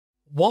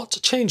What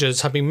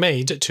changes have been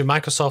made to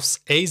Microsoft's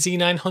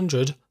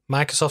AZ-900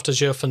 Microsoft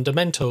Azure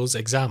Fundamentals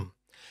exam?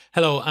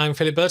 Hello, I'm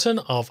Philip Burton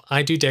of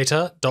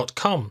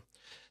idodata.com.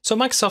 So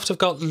Microsoft have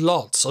got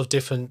lots of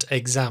different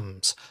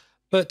exams,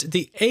 but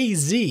the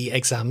AZ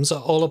exams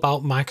are all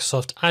about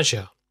Microsoft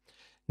Azure.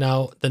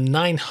 Now, the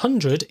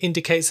 900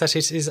 indicates that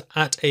it is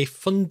at a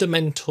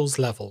fundamentals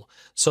level,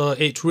 so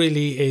it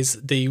really is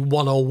the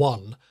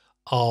 101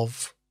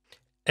 of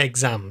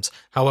exams.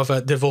 However,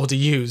 they've already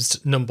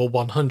used number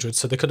 100,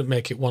 so they couldn't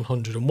make it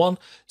 101.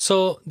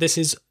 So this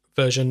is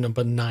version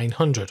number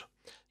 900.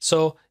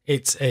 So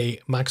it's a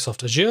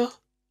Microsoft Azure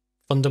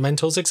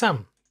Fundamentals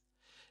exam.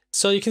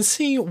 So you can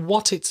see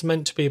what it's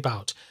meant to be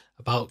about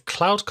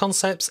cloud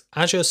concepts,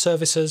 Azure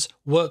services,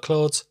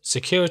 workloads,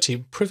 security,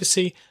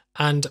 privacy,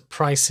 and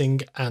pricing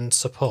and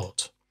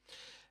support.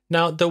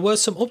 Now, there were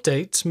some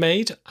updates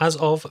made as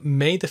of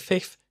May the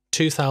 5th,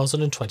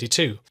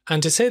 2022.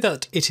 And to say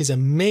that it is a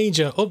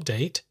major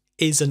update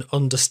is an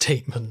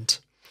understatement.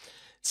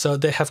 So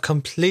they have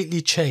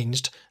completely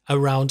changed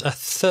around a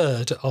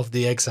third of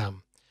the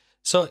exam.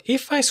 So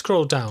if I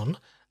scroll down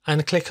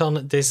and click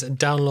on this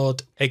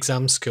download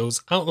exam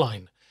skills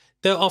outline,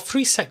 there are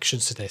 3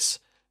 sections to this.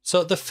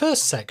 So the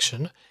first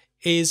section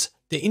is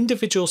the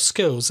individual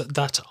skills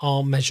that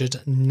are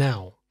measured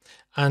now.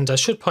 And I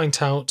should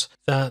point out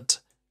that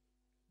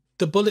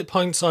the bullet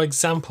points or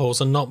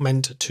examples are not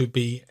meant to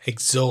be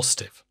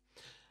exhaustive.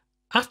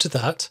 After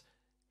that,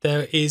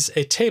 there is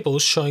a table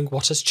showing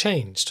what has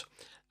changed.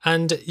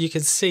 And you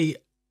can see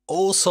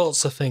all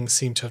sorts of things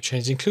seem to have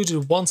changed,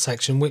 including one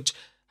section which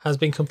has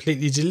been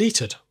completely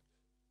deleted.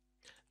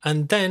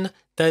 And then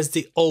there's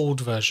the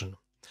old version.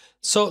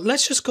 So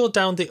let's just go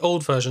down the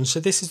old version. So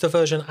this is the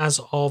version as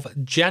of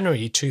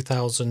January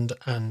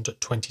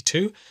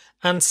 2022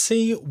 and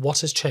see what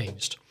has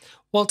changed.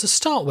 Well, to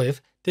start with,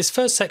 this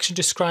first section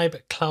describes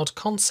cloud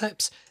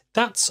concepts.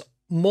 That's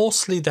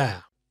mostly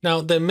there.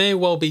 Now, there may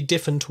well be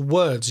different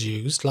words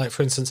used, like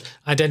for instance,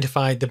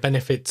 identify the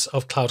benefits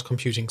of cloud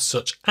computing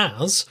such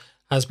as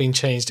has been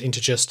changed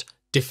into just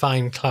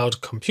define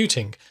cloud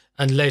computing,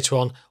 and later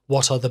on,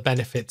 what are the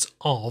benefits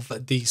of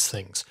these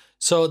things.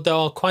 So there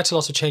are quite a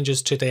lot of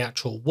changes to the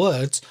actual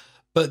words,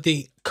 but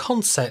the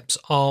concepts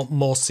are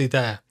mostly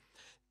there.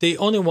 The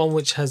only one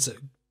which has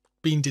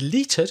been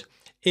deleted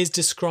is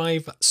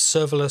describe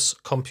serverless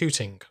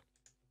computing.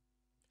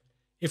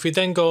 If we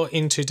then go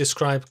into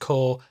describe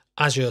core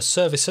Azure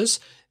services,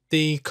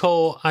 the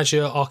core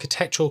Azure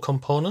architectural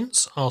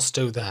components are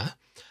still there,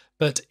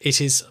 but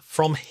it is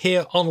from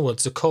here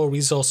onwards, the core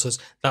resources,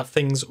 that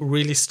things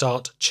really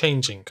start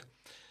changing.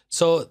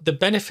 So the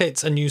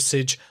benefits and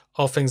usage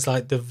of things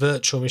like the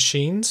virtual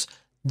machines,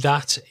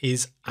 that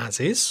is as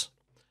is.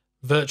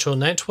 Virtual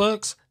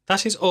networks,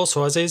 that is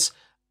also as is.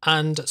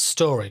 And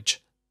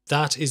storage,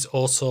 that is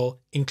also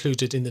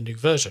included in the new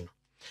version.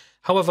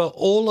 However,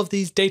 all of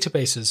these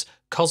databases,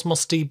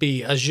 Cosmos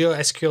DB, Azure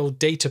SQL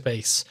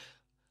database,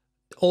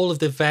 all of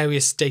the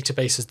various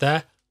databases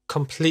there,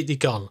 completely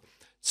gone.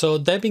 So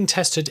they're being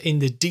tested in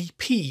the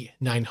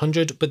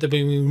DP900, but they're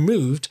being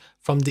removed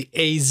from the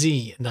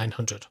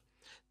AZ900.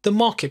 The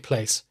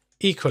Marketplace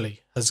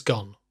equally has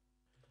gone.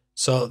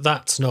 So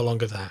that's no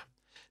longer there.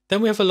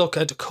 Then we have a look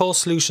at core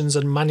solutions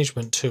and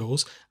management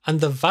tools,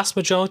 and the vast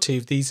majority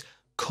of these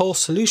core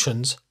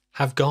solutions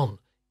have gone.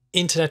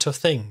 Internet of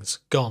Things,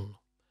 gone.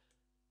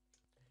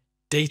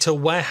 Data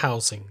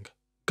warehousing,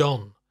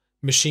 gone.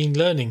 Machine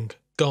learning,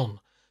 gone.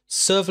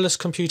 Serverless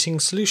computing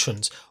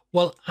solutions,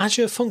 well,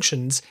 Azure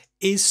Functions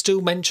is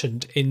still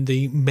mentioned in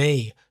the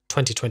May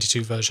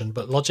 2022 version,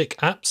 but Logic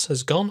Apps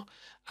has gone,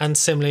 and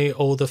similarly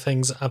all the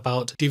things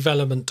about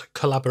development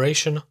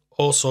collaboration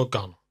also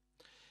gone.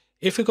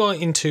 If we go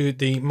into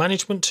the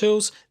management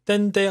tools,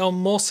 then they are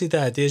mostly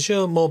there. The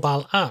Azure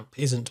mobile app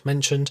isn't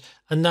mentioned,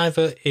 and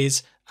neither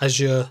is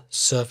Azure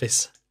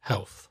Service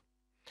Health.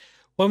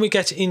 When we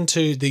get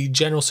into the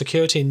general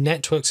security and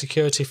network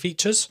security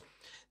features,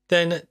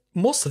 then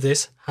most of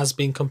this has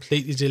been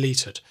completely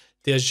deleted.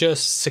 The Azure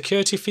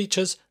security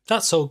features,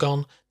 that's all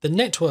gone. The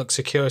network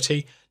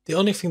security, the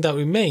only thing that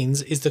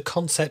remains is the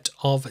concept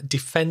of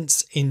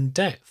defense in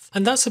depth.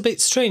 And that's a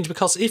bit strange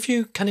because if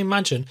you can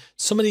imagine,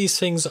 some of these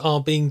things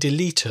are being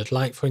deleted,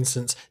 like for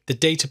instance, the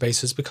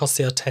databases because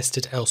they are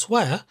tested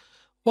elsewhere.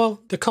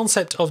 Well, the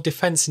concept of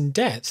defense in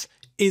depth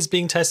is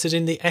being tested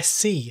in the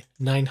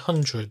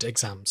SC900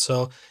 exam.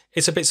 So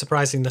it's a bit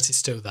surprising that it's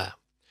still there.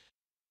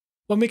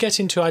 When we get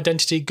into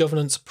identity,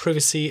 governance,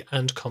 privacy,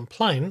 and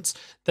compliance,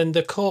 then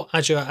the core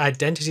Azure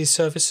identity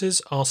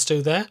services are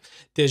still there.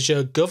 The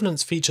Azure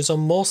governance features are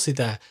mostly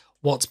there.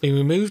 What's been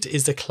removed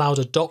is the cloud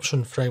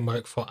adoption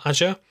framework for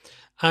Azure.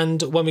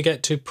 And when we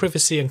get to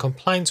privacy and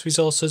compliance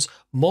resources,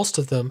 most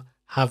of them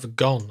have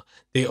gone.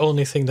 The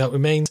only thing that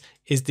remains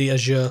is the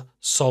Azure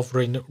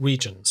sovereign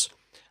regions.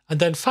 And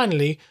then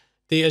finally,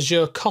 the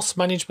Azure cost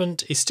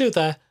management is still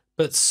there,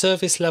 but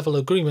service level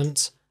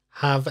agreements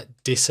have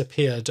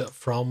disappeared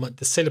from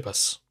the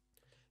syllabus.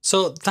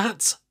 So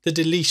that's the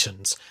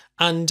deletions.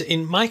 And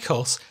in my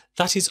course,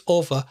 that is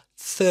over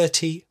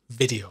 30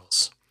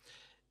 videos.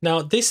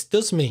 Now, this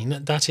does mean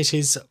that it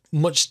is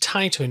much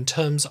tighter in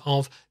terms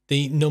of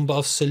the number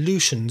of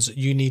solutions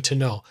you need to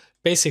know.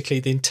 Basically,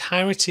 the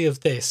entirety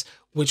of this,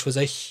 which was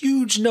a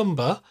huge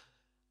number,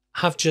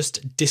 have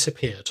just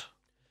disappeared.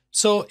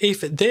 So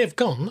if they've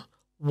gone,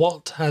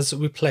 what has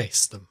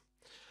replaced them?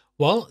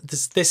 Well,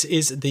 this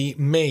is the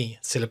May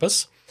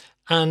syllabus,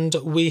 and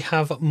we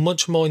have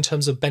much more in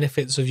terms of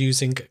benefits of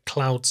using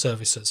cloud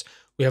services.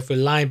 We have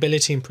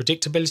reliability and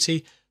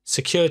predictability,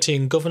 security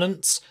and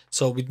governance.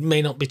 So we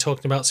may not be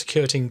talking about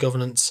security and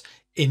governance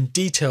in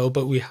detail,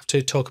 but we have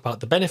to talk about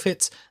the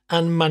benefits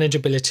and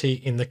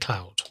manageability in the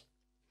cloud.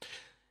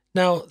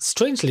 Now,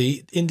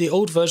 strangely, in the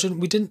old version,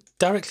 we didn't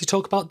directly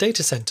talk about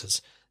data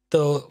centers,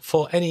 though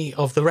for any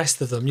of the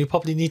rest of them, you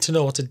probably need to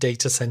know what a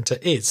data center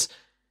is.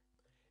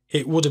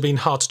 It would have been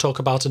hard to talk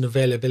about an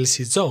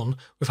availability zone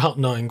without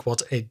knowing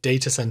what a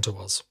data center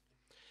was.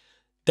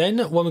 Then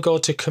when we go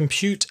to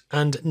compute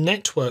and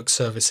network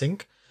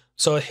servicing,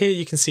 so here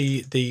you can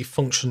see the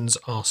functions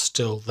are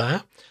still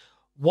there.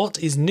 What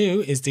is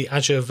new is the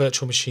Azure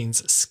Virtual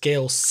Machines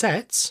scale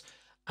sets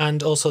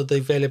and also the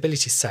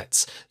availability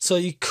sets. So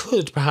you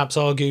could perhaps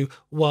argue,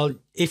 well,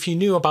 if you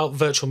knew about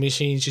virtual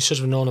machines, you should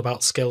have known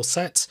about scale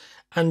sets.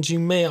 And you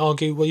may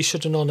argue, well, you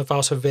should have known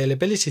about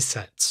availability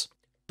sets.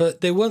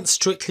 But they weren't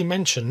strictly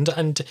mentioned,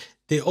 and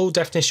the old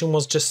definition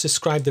was just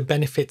describe the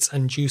benefits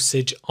and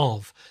usage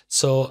of.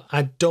 So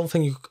I don't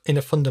think in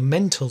a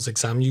fundamentals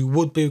exam you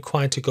would be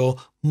required to go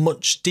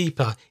much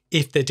deeper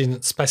if they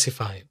didn't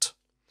specify it.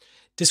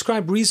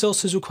 Describe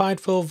resources required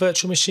for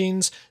virtual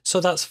machines,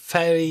 so that's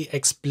very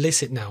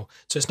explicit now.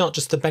 So it's not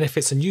just the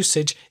benefits and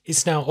usage,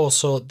 it's now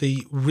also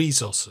the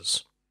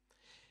resources.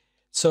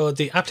 So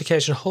the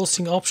application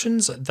hosting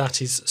options,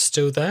 that is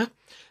still there.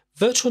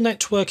 Virtual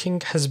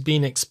networking has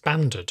been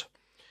expanded.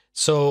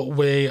 So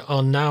we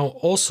are now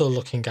also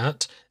looking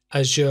at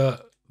Azure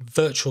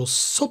virtual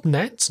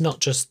subnets, not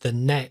just the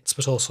nets,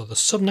 but also the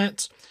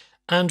subnets.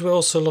 And we're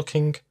also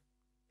looking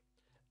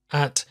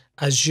at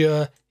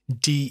Azure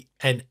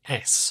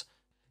DNS,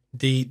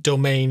 the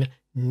domain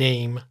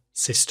name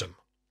system.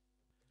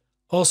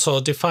 Also,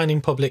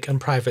 defining public and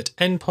private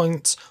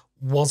endpoints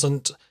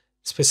wasn't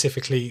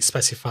specifically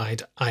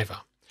specified either.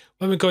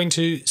 When we're going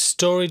to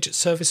storage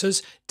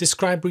services,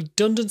 describe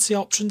redundancy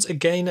options.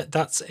 Again,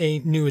 that's a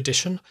new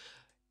addition.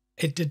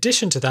 In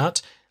addition to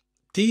that,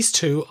 these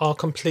two are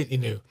completely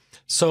new.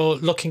 So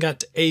looking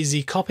at AZ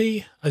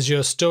Copy,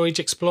 Azure Storage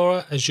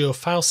Explorer, Azure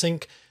File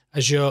Sync,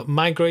 Azure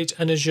Migrate,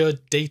 and Azure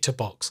Data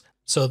Box.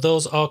 So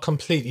those are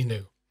completely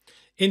new.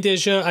 In the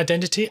Azure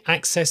Identity,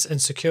 Access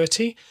and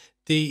Security,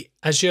 the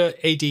Azure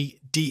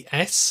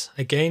ADDS,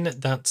 again,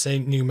 that's a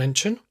new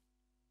mention.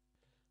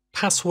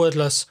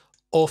 Passwordless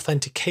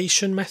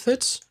authentication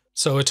methods.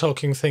 So we're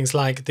talking things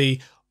like the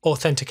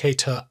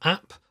Authenticator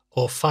app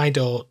or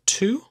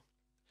FIDO2.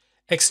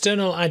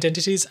 External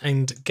identities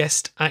and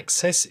guest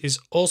access is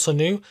also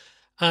new.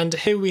 And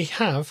here we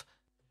have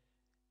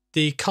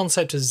the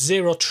concept of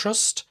zero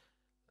trust.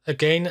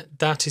 Again,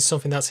 that is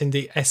something that's in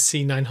the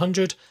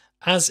AZ-900,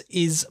 as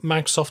is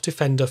Microsoft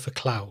Defender for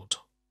Cloud.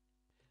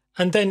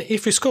 And then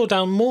if we scroll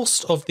down,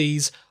 most of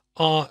these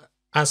are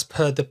as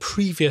per the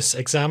previous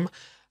exam.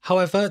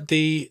 However,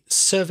 the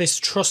Service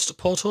Trust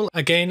Portal,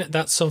 again,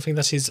 that's something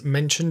that is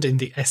mentioned in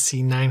the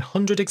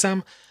AZ-900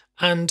 exam,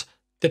 and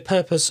the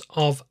purpose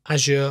of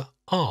Azure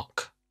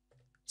Arc.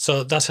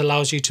 So that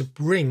allows you to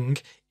bring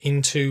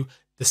into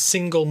the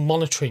single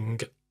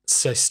monitoring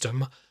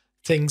system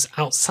things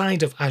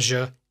outside of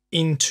Azure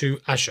into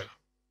Azure.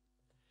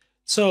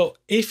 So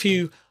if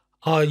you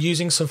are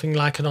using something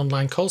like an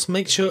online course,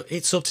 make sure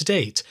it's up to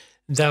date.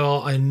 There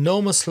are an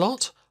enormous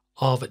lot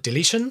of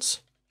deletions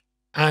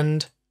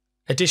and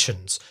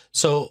additions.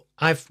 So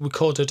I've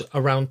recorded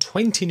around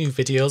 20 new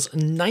videos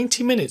and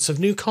 90 minutes of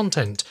new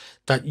content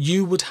that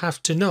you would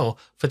have to know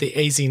for the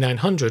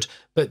AZ-900,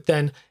 but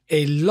then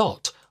a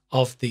lot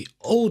of the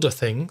older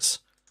things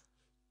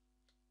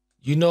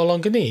you no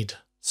longer need.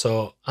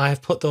 So I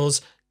have put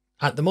those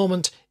at the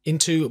moment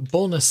into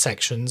bonus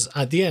sections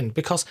at the end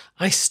because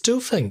I still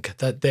think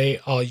that they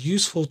are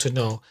useful to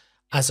know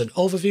as an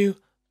overview,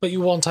 but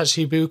you won't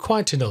actually be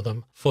required to know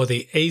them for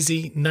the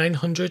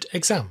AZ-900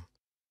 exam.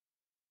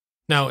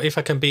 Now, if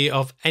I can be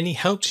of any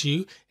help to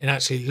you in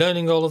actually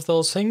learning all of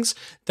those things,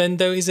 then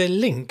there is a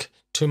link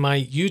to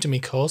my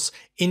Udemy course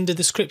in the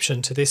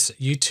description to this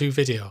YouTube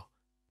video.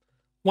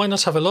 Why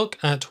not have a look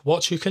at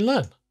what you can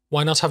learn?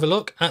 Why not have a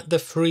look at the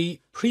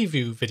free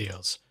preview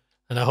videos?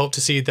 And I hope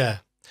to see you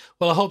there.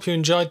 Well, I hope you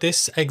enjoyed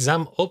this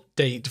exam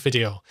update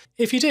video.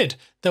 If you did,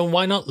 then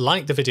why not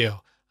like the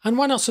video? And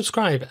why not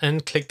subscribe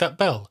and click that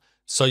bell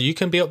so you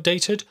can be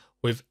updated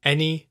with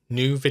any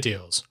new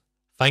videos.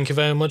 Thank you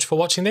very much for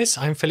watching this.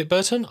 I'm Philip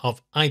Burton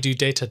of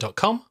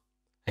idodata.com,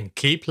 and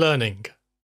keep learning.